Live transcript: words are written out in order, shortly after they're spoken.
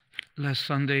last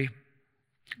Sunday,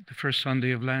 the first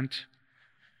Sunday of Lent,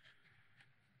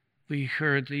 we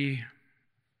heard the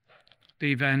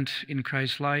event in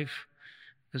Christ's life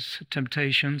as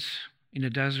temptations in the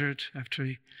desert after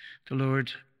the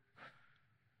Lord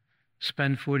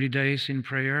spent 40 days in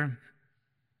prayer.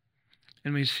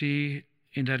 And we see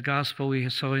in that gospel, we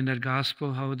saw in that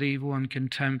gospel how the evil one can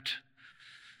tempt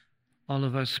all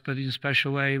of us, but in a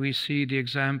special way we see the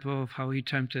example of how he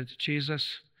tempted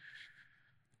Jesus.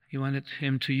 He wanted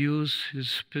him to use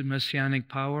his messianic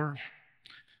power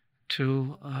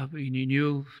to, he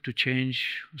knew, to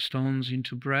change stones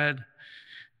into bread,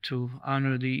 to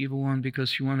honor the evil one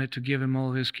because he wanted to give him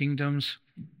all his kingdoms.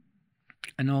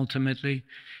 And ultimately,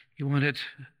 he wanted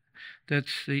that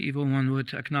the evil one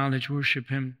would acknowledge, worship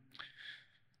him,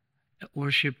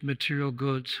 worship material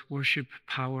goods, worship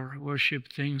power,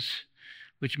 worship things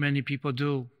which many people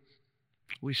do.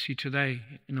 We see today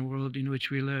in the world in which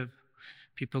we live.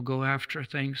 People go after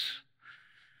things,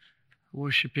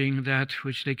 worshiping that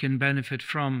which they can benefit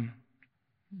from,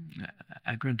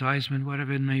 aggrandizement,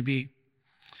 whatever it may be.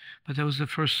 But that was the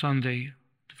first Sunday.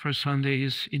 The first Sunday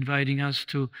is inviting us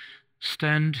to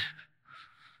stand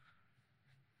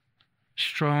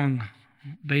strong,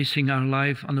 basing our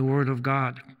life on the Word of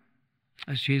God.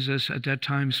 As Jesus at that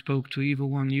time spoke to evil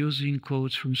one using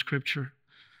quotes from Scripture.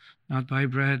 Not by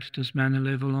bread does man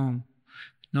live alone.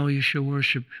 No, you shall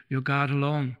worship your God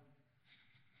alone.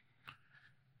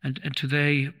 And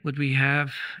today what we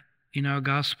have in our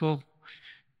gospel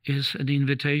is an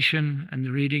invitation, and the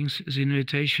readings is an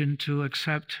invitation to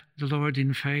accept the Lord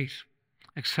in faith,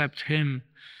 accept him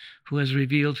who has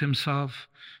revealed himself,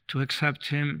 to accept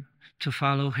him, to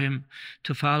follow him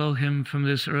from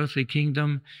this earthly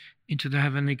kingdom into the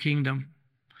heavenly kingdom.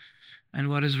 And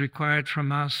what is required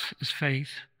from us is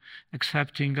faith,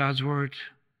 accepting God's word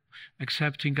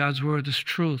as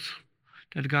truth,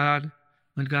 that God,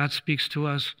 when God speaks to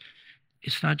us,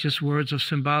 it's not just words of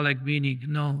symbolic meaning.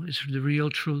 No, it's the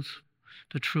real truth,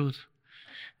 the truth.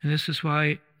 And this is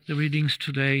why the readings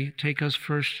today take us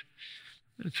first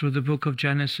through the book of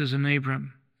Genesis and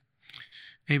Abram.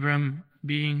 Abram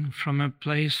being from a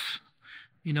place,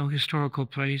 historical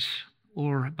place,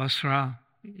 or Basra,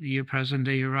 the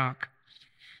present-day Iraq.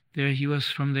 There he was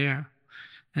from there.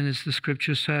 And as the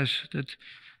scripture says, that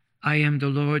I am the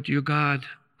Lord your God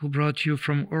who brought you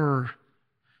from Ur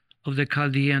of the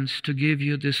Chaldeans to give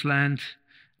you this land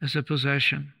as a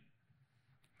possession.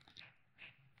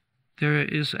 There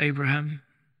is Abraham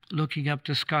looking up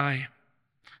the sky,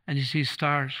 and he sees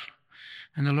stars.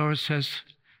 And the Lord says,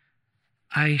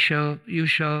 you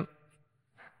shall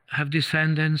have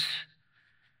descendants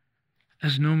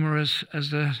as numerous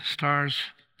as the stars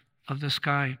of the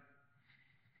sky.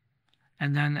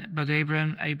 But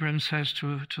Abram says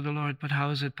to the Lord, but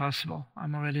how is it possible?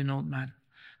 I'm already an old man.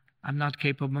 I'm not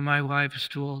capable. My wife is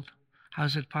too old. How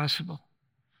is it possible?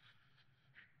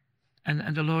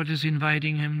 And the Lord is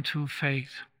inviting him to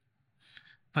faith.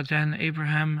 But then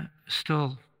Abraham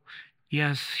still,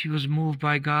 yes, he was moved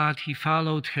by God. He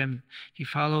followed him. He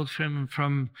followed him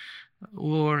from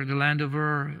Ur, the land of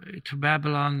Ur, to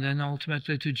Babylon, then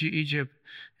ultimately to Egypt.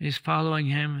 He's following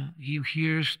him. He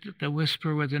hears the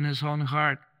whisper within his own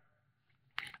heart.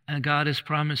 And God is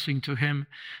promising to him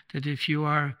that if you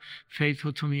are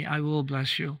faithful to me, I will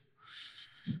bless you.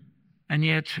 And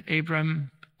yet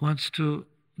Abram wants to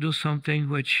do something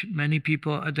which many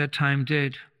people at that time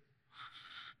did.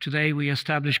 Today we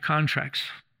establish contracts,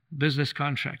 business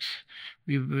contracts.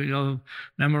 We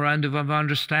memorandum of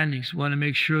understandings. We want to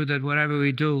make sure that whatever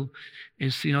we do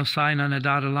is, sign on a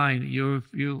dotted line. You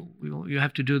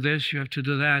have to do this, you have to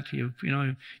do that. You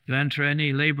enter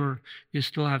any labor, you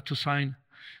still have to sign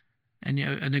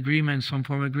an agreement, some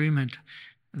form of agreement.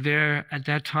 There, at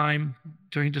that time,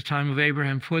 during the time of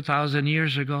Abraham, 4,000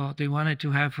 years ago, they wanted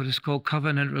to have what is called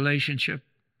covenant relationship.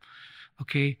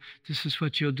 Okay, this is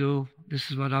what you'll do,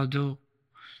 this is what I'll do.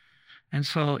 And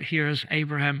so here's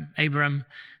Abraham. Abraham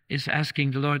is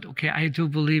asking the Lord, okay, I do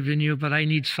believe in you, but I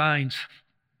need signs.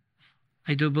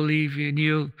 I do believe in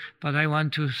you, but I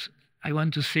want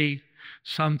to see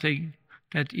something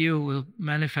that you will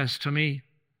manifest to me.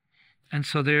 And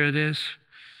so there it is.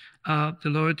 The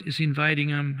Lord is inviting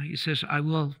him. He says, I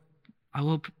will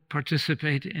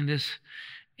participate in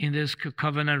this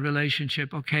covenant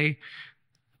relationship. Okay,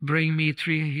 bring me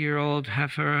 3-year-old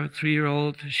heifer,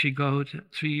 3-year-old she-goat,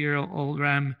 3-year-old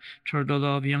ram, turtle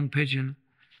dove, young pigeon,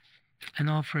 and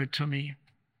offer it to me.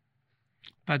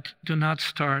 But do not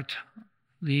start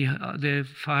the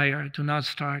fire. Do not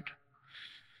start.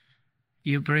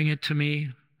 You bring it to me.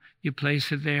 You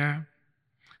place it there.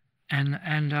 And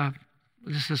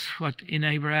this is what in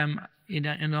Abraham, in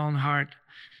his own heart,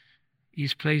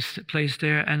 He's placed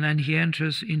there, and then he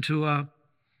enters into a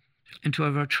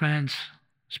trance,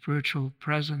 spiritual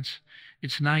presence.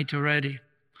 It's night already.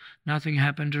 Nothing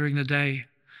happened during the day,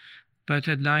 but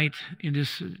at night, in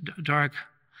this dark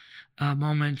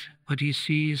moment, what he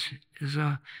sees is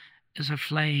a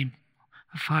flame,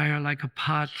 a fire like a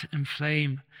pot in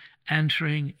flame,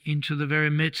 entering into the very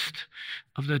midst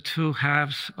of the two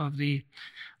halves of the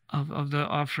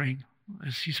offering,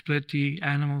 as he split the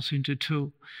animals into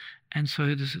two. And so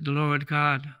it is the Lord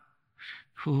God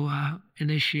who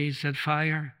initiates that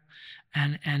fire,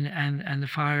 and the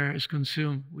fire is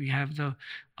consumed. We have the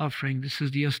offering. This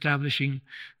is the establishing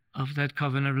of that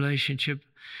covenant relationship.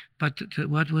 But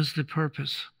what was the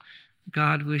purpose?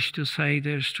 God wished to say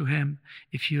this to him: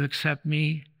 if you accept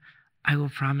me, I will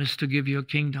promise to give you a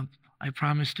kingdom. I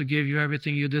promise to give you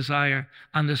everything you desire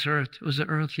on this earth. It was an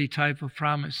earthly type of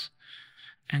promise.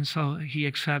 And so he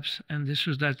accepts, and this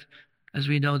was that, as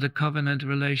we know, the covenant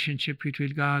relationship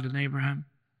between God and Abraham.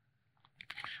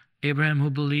 Abraham who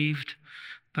believed,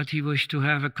 but he wished to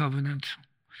have a covenant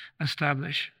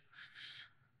established.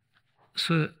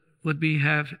 So what we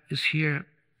have is here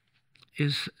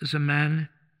is a man,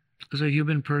 as a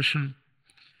human person,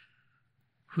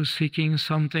 who's seeking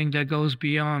something that goes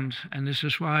beyond. And this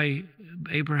is why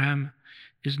Abraham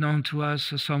is known to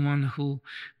us as someone who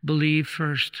believed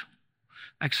first,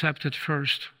 accepted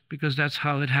first, because that's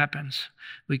how it happens.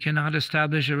 We cannot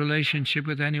establish a relationship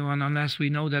with anyone unless we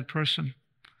know that person.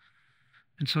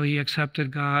 And so he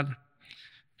accepted God,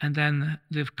 and then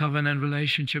the covenant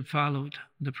relationship followed.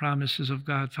 The promises of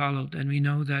God followed. And we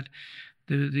know that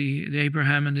the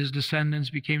Abraham and his descendants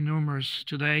became numerous.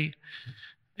 Today,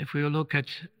 if we look at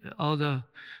all the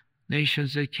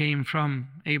nations that came from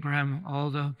Abraham, all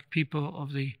the people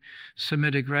of the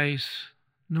Semitic race,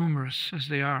 numerous as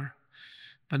they are.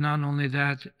 But not only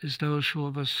that, is those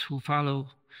of us who follow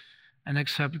and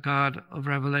accept God of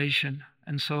revelation.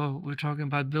 And so we're talking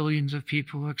about billions of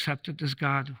people who accepted this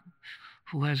God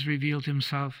who has revealed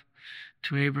himself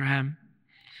to Abraham.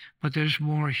 But there's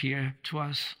more here to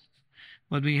us.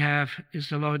 What we have is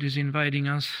the Lord is inviting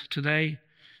us today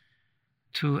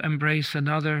to embrace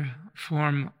another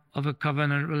form of a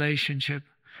covenant relationship,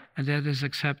 and that is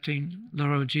accepting the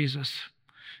Lord Jesus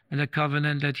and the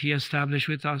covenant that he established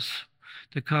with us,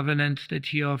 the covenant that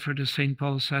he offered, as St.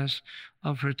 Paul says,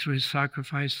 offered through his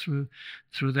sacrifice, through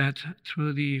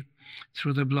the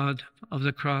blood of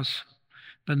the cross.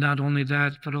 But not only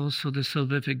that, but also the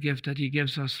salvific gift that he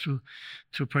gives us through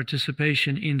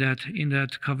participation in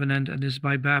that covenant, and is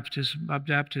by baptism. By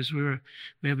baptism,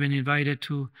 we have been invited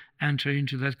to enter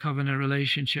into that covenant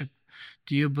relationship.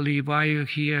 Do you believe? Why are you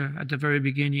here at the very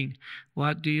beginning?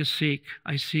 What do you seek?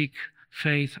 I seek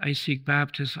faith. I seek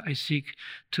baptism. I seek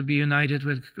to be united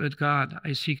with God.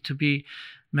 I seek to be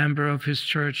member of his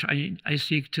church. I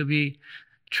seek to be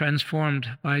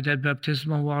transformed by that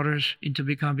baptismal waters into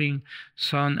becoming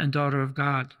son and daughter of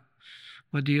God.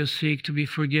 What do you seek? To be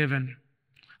forgiven.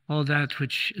 All that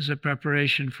which is a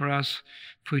preparation for us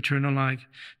for eternal life.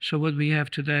 So what we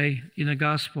have today in the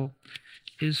gospel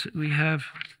is we have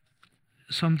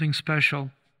something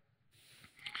special.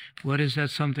 What is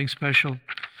that something special?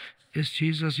 Is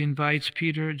Jesus invites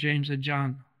Peter, James, and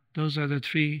John. Those are the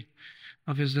three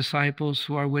of his disciples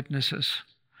who are witnesses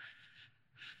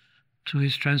to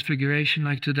his transfiguration,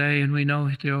 like today, and we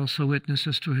know they're also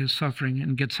witnesses to his suffering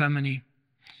in Gethsemane.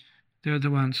 They're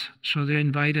the ones. So they're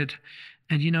invited.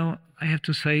 And I have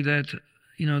to say that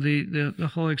the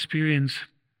whole experience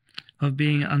of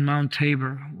being on Mount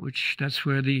Tabor, which that's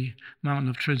where the Mountain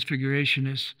of Transfiguration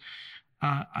is,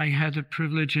 I had the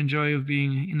privilege and joy of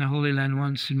being in the Holy Land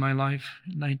once in my life,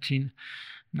 in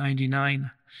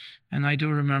 1999. And I do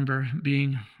remember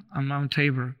being on Mount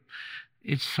Tabor.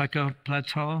 It's like a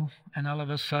plateau, and all of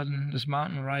a sudden this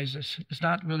mountain rises. It's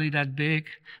not really that big,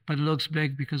 but it looks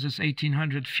big because it's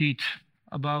 1,800 feet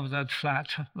above that flat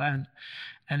land.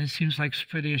 And it seems like it's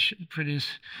pretty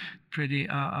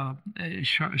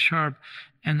sharp.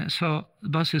 And so the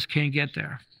buses can't get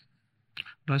there.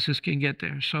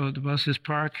 So the buses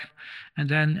park, and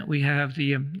then we have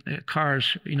the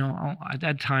cars, at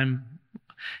that time,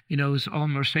 it was all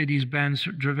Mercedes-Benz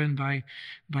driven by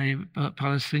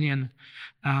Palestinian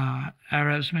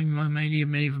Arabs, maybe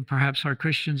even perhaps are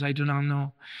Christians, I do not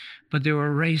know. But they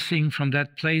were racing from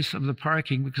that place of the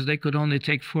parking because they could only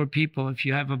take 4 people. If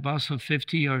you have a bus of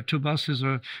 50 or 2 buses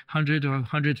or 100 or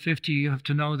 150, you have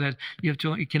to know that you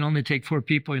can only take 4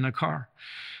 people in a car.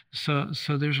 So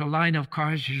there's a line of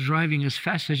cars. You're driving as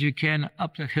fast as you can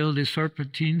up the hill, the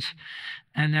serpentines,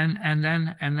 And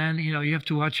then, you have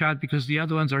to watch out because the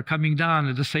other ones are coming down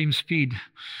at the same speed,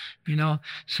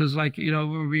 So it's like,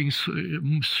 we're being,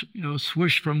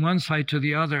 swooshed from one side to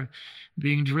the other,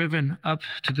 being driven up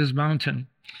to this mountain.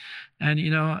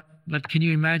 And, but can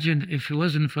you imagine if it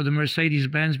wasn't for the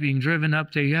Mercedes-Benz being driven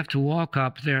up there, you have to walk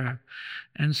up there.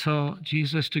 And so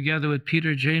Jesus, together with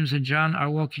Peter, James, and John, are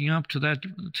walking up to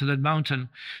that mountain.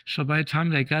 So by the time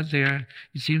they got there,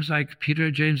 it seems like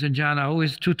Peter, James, and John are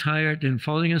always too tired and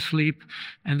falling asleep,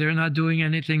 and they're not doing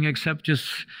anything except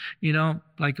just,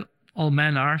 like all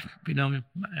men are.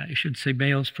 I should say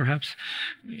males, perhaps.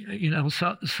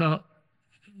 So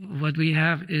what we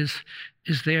have is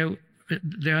they're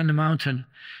on the mountain.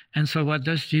 And so what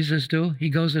does Jesus do? He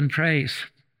goes and prays,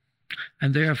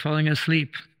 and they are falling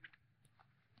asleep.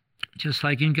 Just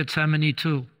like in Gethsemane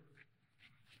too,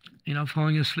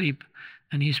 falling asleep,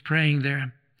 and he's praying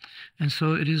there. And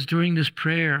so it is during this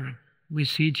prayer, we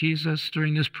see Jesus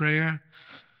during this prayer,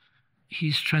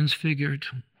 he's transfigured.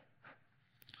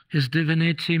 His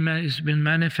divinity has been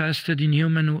manifested in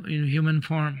human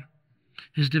form.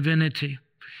 His divinity.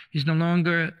 He's no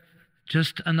longer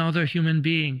just another human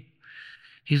being.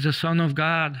 He's the Son of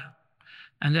God.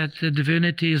 And that the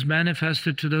divinity is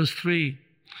manifested to those three.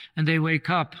 And they wake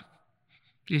up.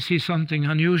 They see something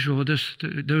unusual. There's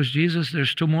Jesus,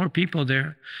 there's two more people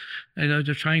there. They're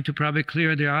trying to probably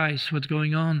clear their eyes, what's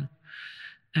going on.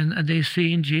 And they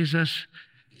see in Jesus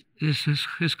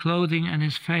his clothing and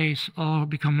his face all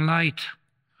become light.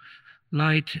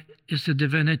 Light is the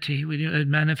divinity. It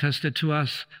manifested to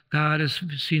us. God is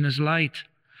seen as light.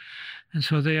 And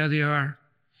so there they are.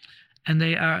 And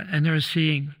they're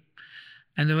seeing.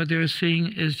 And what they're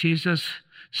seeing is Jesus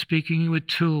speaking with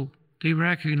two. They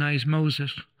recognize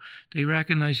Moses. They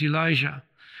recognize Elijah,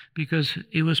 because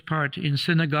it was part. In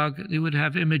synagogue, they would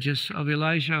have images of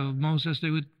Elijah, of Moses.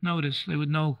 They would notice. They would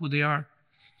know who they are.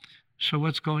 So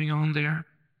what's going on there?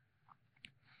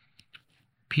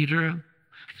 Peter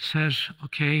says,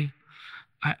 okay,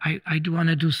 I do want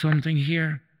to do something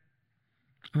here.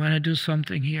 I want to do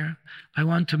something here. I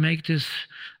want to make this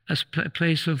a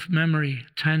place of memory,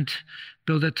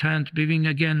 build a tent, building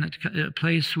again a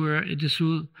place where this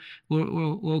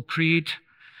will create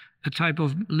a type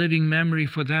of living memory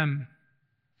for them.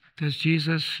 There's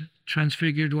Jesus,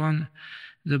 transfigured one,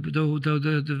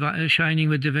 the shining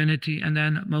with divinity, and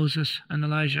then Moses and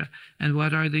Elijah. And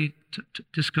what are they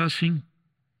discussing?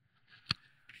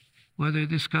 What they're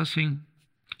discussing?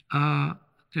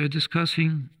 They're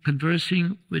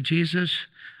conversing with Jesus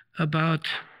about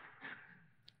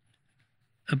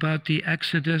the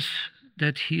exodus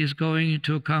that he is going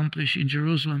to accomplish in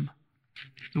Jerusalem.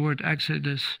 The word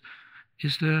exodus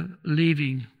is the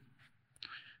leaving.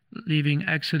 Leaving,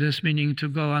 exodus meaning to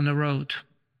go on the road.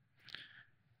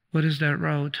 What is that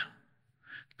road?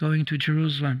 Going to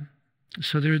Jerusalem.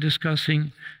 So they're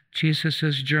discussing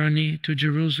Jesus' journey to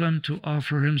Jerusalem to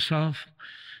offer himself,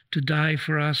 to die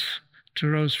for us, to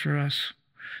rose for us.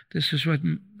 This is what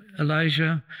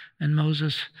Elijah and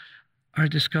Moses are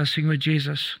discussing with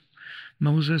Jesus.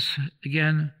 Moses,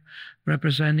 again,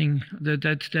 representing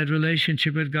that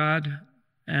relationship with God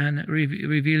and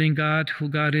revealing God, who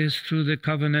God is, through the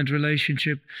covenant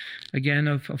relationship, again,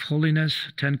 of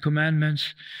holiness, 10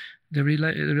 Commandments, the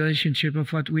relationship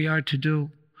of what we are to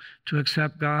do, to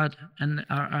accept God and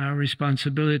our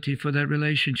responsibility for that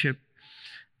relationship.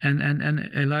 And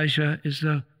Elijah is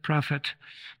the prophet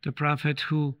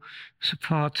who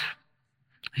fought.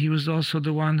 He was also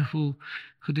the one who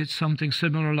did something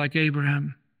similar like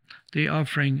Abraham, the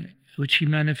offering which he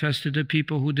manifested to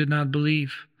people who did not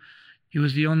believe. He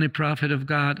was the only prophet of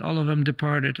God. All of them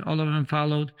departed. All of them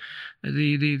followed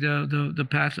the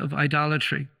path of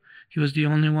idolatry. He was the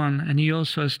only one. And he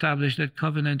also established that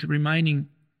covenant, reminding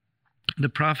the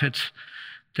prophets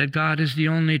that God is the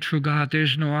only true God.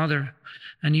 There's no other.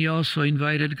 And he also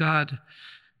invited God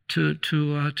to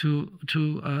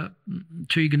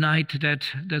ignite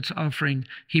that's offering.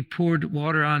 He poured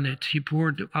water on it. He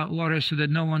poured water so that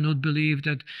no one would believe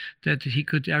that he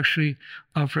could actually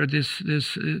offer this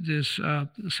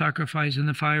sacrifice and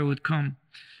the fire would come.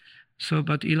 So,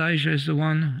 but Elijah is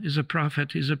a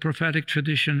prophet, is a prophetic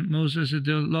tradition. Moses is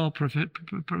the law prophet,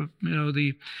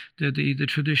 the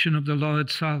tradition of the law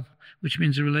itself, which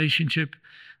means a relationship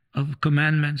of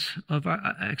commandments, of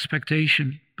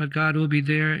expectation. But God will be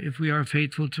there if we are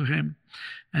faithful to him.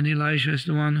 And Elijah is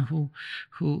the one who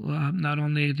not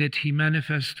only did he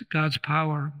manifest God's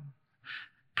power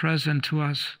present to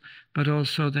us, but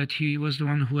also that he was the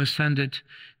one who ascended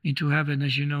into heaven,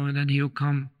 as you know, and then he'll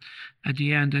come at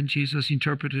the end. And Jesus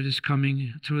interpreted his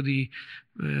coming through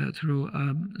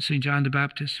St. John the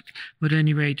Baptist. But at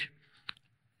any rate,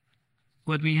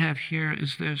 what we have here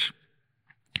is this.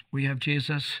 We have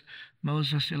Jesus,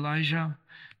 Moses, Elijah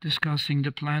discussing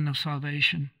the plan of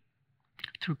salvation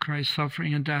through Christ's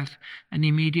suffering and death. And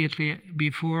immediately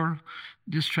before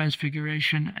this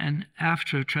transfiguration and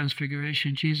after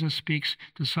transfiguration, Jesus speaks,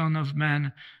 the Son of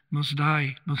Man must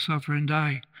die, must suffer and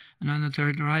die, and on the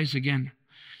third rise again.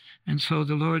 And so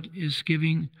the Lord is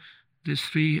giving these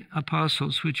three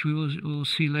apostles, which we will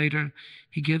see later,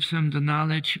 he gives them the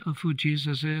knowledge of who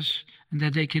Jesus is, and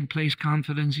that they can place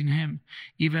confidence in him,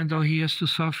 even though he has to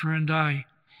suffer and die.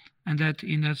 And that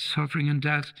in that suffering and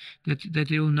death, that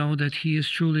they will know that he is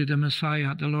truly the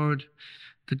Messiah, the Lord,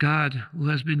 the God who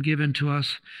has been given to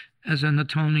us as an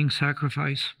atoning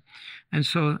sacrifice. And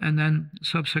so, and then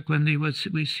subsequently what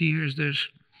we see here is there's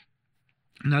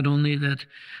not only that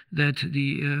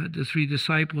the three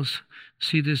disciples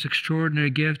see this extraordinary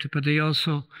gift, but they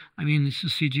also, to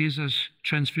see Jesus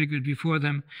transfigured before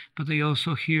them, but they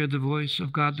also hear the voice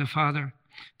of God the Father.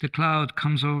 The cloud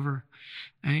comes over,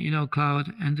 and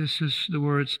cloud, and this is the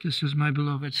words, "This is my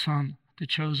beloved Son, the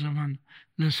chosen one.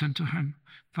 Listen to him,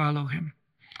 follow him."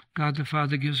 God the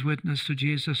Father gives witness to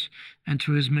Jesus and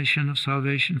to his mission of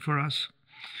salvation for us.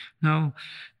 Now,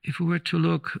 if we were to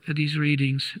look at these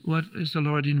readings, what is the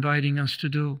Lord inviting us to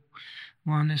do?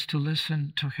 One is to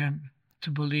listen to him,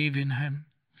 to believe in him,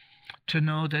 to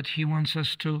know that he wants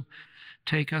us to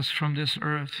take us from this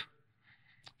earth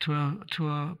to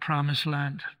a promised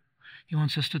land. He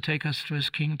wants us to take us to his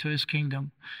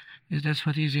kingdom. That's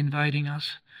what he's inviting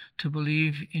us, to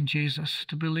believe in Jesus,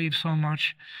 to believe so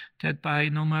much that by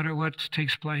no matter what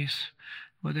takes place,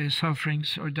 whether it's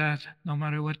sufferings or death, no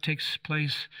matter what takes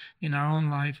place in our own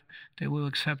life, they will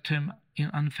accept him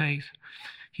in faith.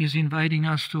 He's inviting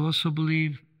us to also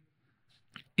believe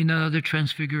in another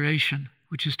transfiguration,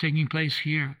 which is taking place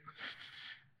here.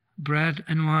 Bread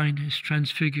and wine is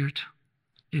transfigured.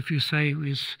 If you say,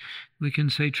 we can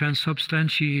say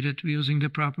transubstantiated, using the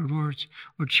proper words,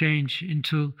 or change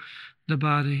into the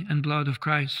body and blood of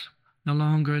Christ. No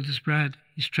longer this bread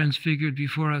is transfigured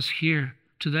before us here,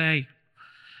 today.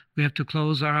 We have to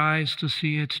close our eyes to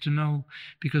see it, to know,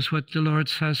 because what the Lord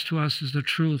says to us is the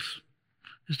truth,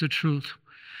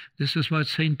 This is what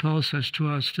St. Paul says to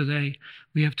us today.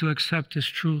 We have to accept this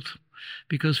truth,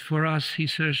 because for us,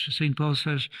 St. Paul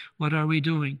says, what are we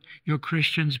doing? You're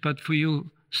Christians, but for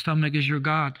you, stomach is your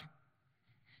God.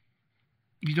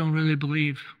 You don't really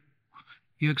believe.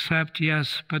 You accept,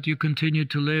 yes, but you continue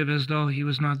to live as though he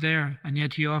was not there, and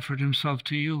yet he offered himself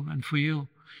to you and for you.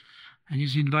 And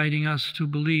he's inviting us to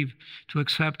believe, to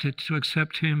accept it, to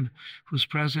accept him who's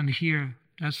present here.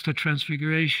 That's the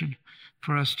transfiguration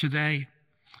for us today,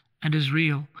 and is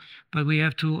real. But we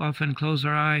have to often close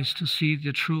our eyes to see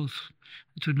the truth,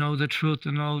 to know the truth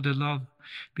and know the love.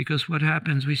 Because what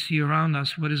happens, we see around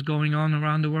us, what is going on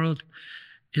around the world,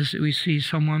 is we see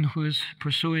someone who is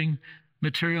pursuing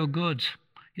material goods.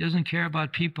 He doesn't care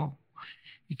about people.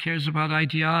 He cares about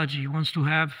ideology. He wants to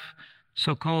have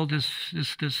so-called this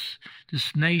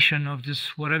nation of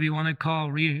this, whatever you want to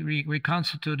call,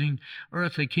 reconstituting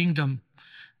earthly kingdom.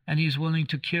 And he's willing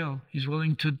to kill. He's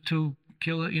willing to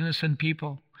kill innocent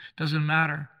people. Doesn't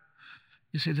matter.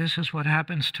 You see, this is what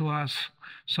happens to us.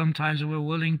 Sometimes we're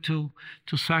willing to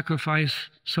sacrifice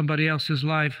somebody else's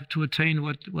life to attain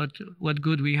what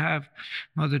good we have.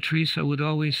 Mother Teresa would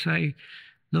always say,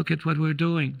 look at what we're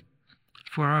doing.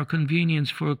 For our convenience,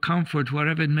 for comfort,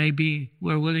 whatever it may be,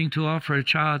 we're willing to offer a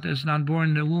child that's not born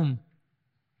in the womb.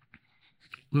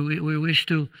 We wish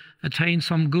to attain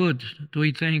some good, do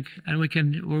we think, and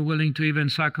we're willing to even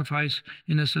sacrifice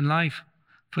innocent life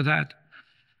for that.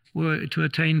 To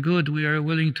attain good, we are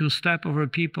willing to step over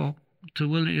people.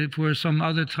 For some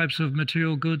other types of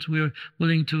material goods, we are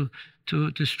willing to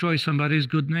destroy somebody's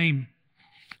good name.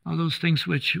 All those things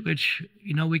which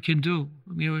we can do,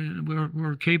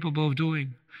 we're capable of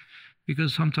doing,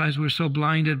 because sometimes we're so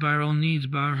blinded by our own needs,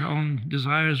 by our own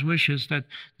desires, wishes, that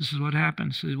this is what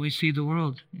happens. We see the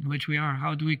world in which we are.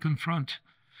 How do we confront?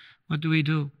 What do we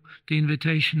do? The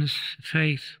invitation is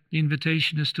faith. The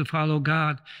invitation is to follow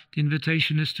God. The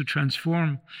invitation is to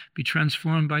be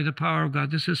transformed by the power of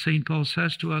God. This is St. Paul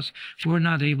says to us, we're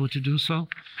not able to do so,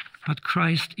 but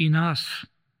Christ in us.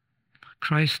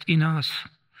 Christ in us.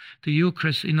 The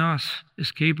Eucharist in us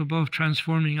is capable of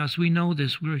transforming us. We know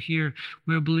this. We're here.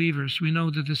 We're believers. We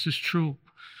know that this is true.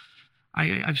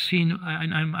 I've seen,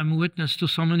 and I'm a witness to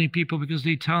so many people, because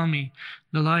they tell me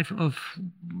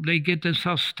they get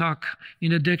themselves stuck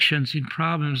in addictions, in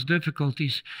problems,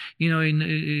 difficulties, in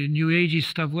New Agey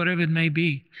stuff, whatever it may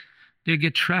be. They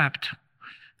get trapped.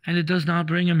 And it does not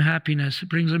bring them happiness. It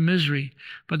brings them misery.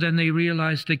 But then they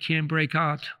realize they can't break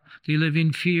out. They live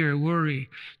in fear, worry.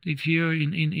 They fear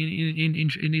in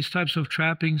these types of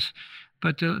trappings.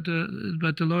 But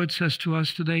the Lord says to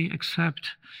us today, accept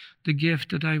the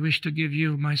gift that I wish to give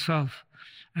you myself.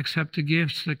 Accept the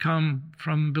gifts that come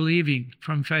from believing,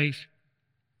 from faith.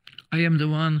 I am the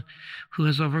one who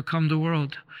has overcome the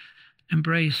world.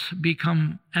 Embrace,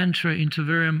 become, enter into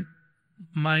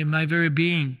my very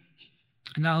being,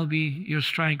 and I'll be your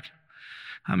strength.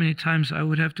 How many times I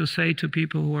would have to say to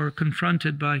people who are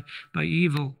confronted by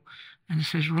evil, and it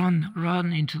says,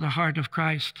 run into the heart of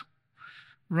Christ.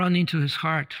 Run into his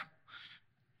heart.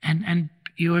 And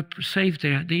you are safe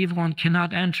there. The evil one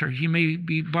cannot enter. He may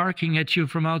be barking at you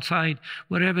from outside,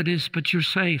 whatever it is, but you're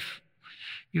safe.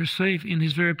 You're safe in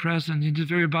his very presence, in his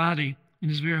very body, in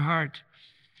his very heart.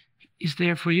 He's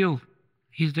there for you.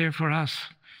 He's there for us.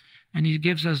 And he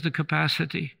gives us the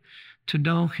capacity to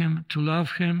know him, to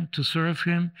love him, to serve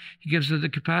him. He gives us the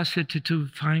capacity to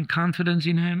find confidence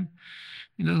in him.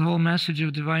 You know, the whole message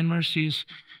of divine mercy is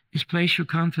place your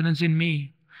confidence in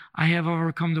me. I have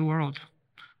overcome the world.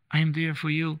 I am there for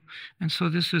you. And so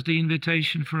this is the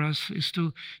invitation for us, is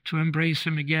to embrace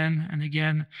him again and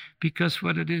again, because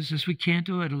what it is we can't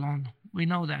do it alone. We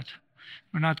know that.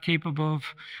 We're not capable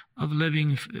of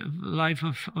living a life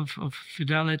of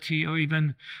fidelity or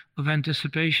even of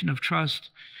anticipation, of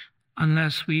trust,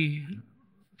 unless we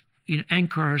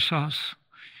anchor ourselves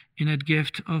in a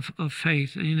gift of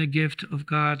faith, in a gift of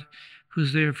God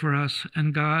who's there for us.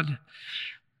 And God,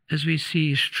 as we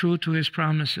see, is true to his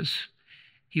promises.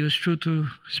 He was true to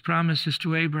his promises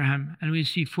to Abraham, and we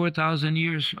see 4,000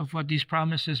 years of what these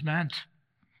promises meant.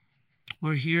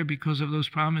 We're here because of those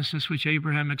promises which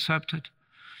Abraham accepted.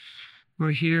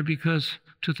 We're here because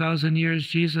 2,000 years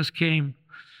Jesus came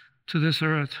to this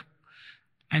earth,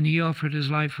 and he offered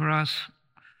his life for us.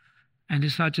 And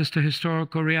it's not just a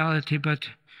historical reality, but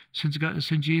since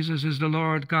Jesus is the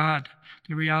Lord God,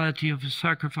 the reality of his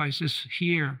sacrifice is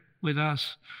here with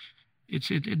us.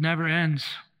 It never ends.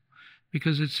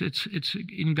 Because it's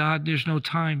in God, there's no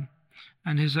time,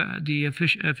 and the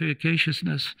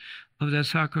efficaciousness of that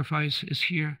sacrifice is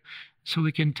here, so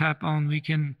we can tap on. We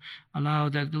can allow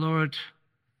that Lord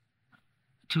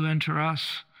to enter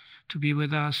us, to be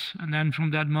with us, and then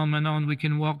from that moment on, we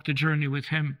can walk the journey with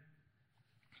him.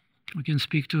 We can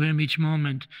speak to him each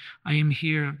moment. I am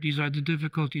here. These are the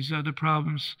difficulties, these are the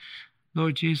problems.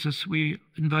 Lord Jesus, we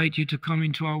invite you to come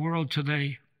into our world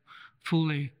today,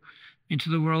 fully. Into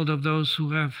the world of those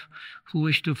who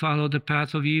wish to follow the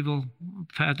path of evil,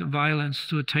 path of violence,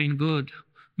 to attain good,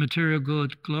 material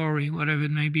good, glory, whatever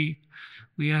it may be.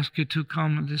 We ask you to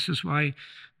come. This is why,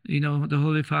 the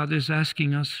Holy Father is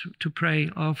asking us to pray,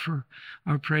 offer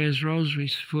our prayers,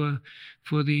 rosaries for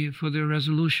the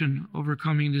resolution,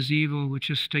 overcoming this evil which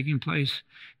is taking place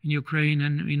in Ukraine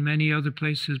and in many other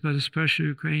places, but especially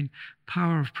Ukraine.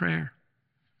 Power of prayer.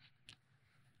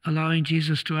 Allowing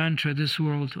Jesus to enter this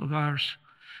world of ours,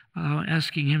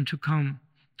 asking him to come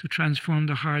to transform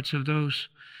the hearts of those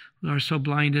who are so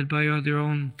blinded by their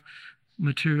own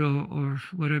material or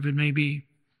whatever it may be,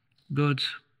 goods.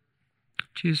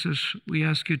 Jesus, we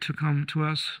ask you to come to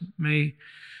us. May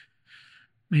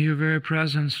your very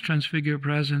presence, transfigure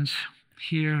presence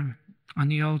here on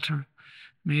the altar,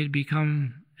 may it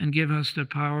become and give us the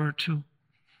power to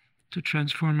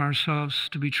transform ourselves,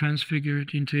 to be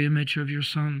transfigured into the image of your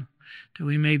Son, that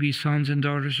we may be sons and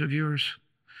daughters of yours,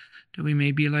 that we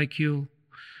may be like you,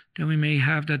 that we may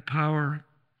have that power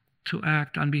to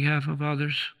act on behalf of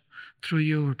others through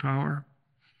your power,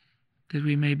 that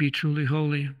we may be truly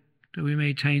holy, that we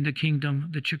may attain the kingdom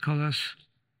that you call us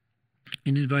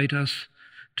and invite us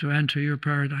to enter your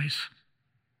paradise.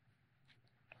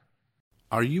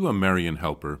 Are you a Marian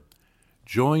helper?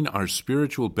 Join our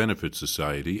Spiritual Benefit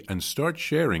Society and start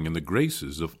sharing in the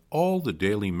graces of all the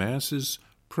daily masses,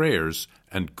 prayers,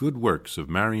 and good works of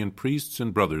Marian priests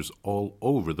and brothers all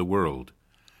over the world.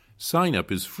 Sign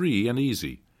up is free and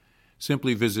easy.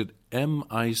 Simply visit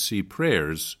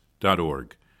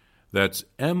micprayers.org. That's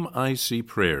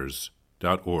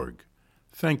micprayers.org.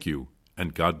 Thank you,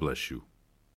 and God bless you.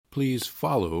 Please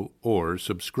follow or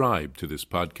subscribe to this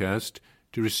podcast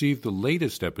to receive the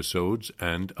latest episodes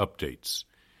and updates.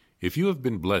 If you have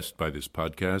been blessed by this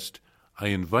podcast, I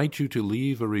invite you to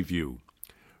leave a review.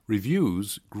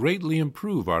 Reviews greatly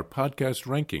improve our podcast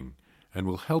ranking and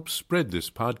will help spread this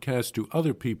podcast to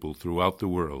other people throughout the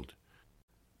world.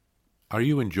 Are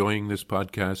you enjoying this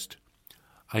podcast?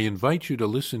 I invite you to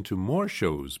listen to more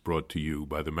shows brought to you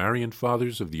by the Marian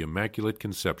Fathers of the Immaculate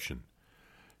Conception.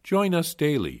 Join us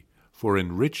daily for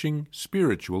enriching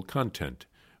spiritual content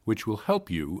which will help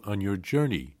you on your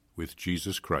journey with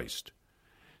Jesus Christ.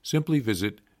 Simply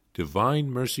visit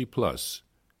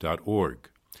DivineMercyPlus.org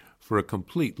for a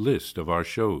complete list of our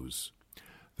shows.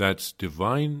 That's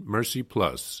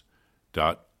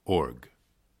DivineMercyPlus.org.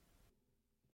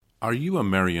 Are you a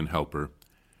Marian helper?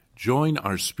 Join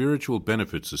our Spiritual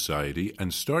Benefit Society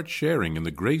and start sharing in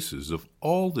the graces of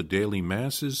all the daily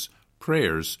masses,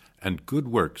 prayers, and good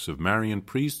works of Marian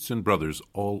priests and brothers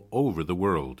all over the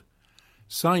world.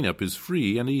 Sign up is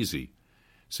free and easy.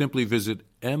 Simply visit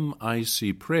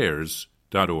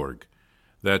micprayers.org.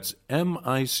 That's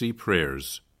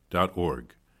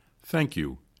micprayers.org. Thank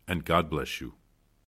you, and God bless you.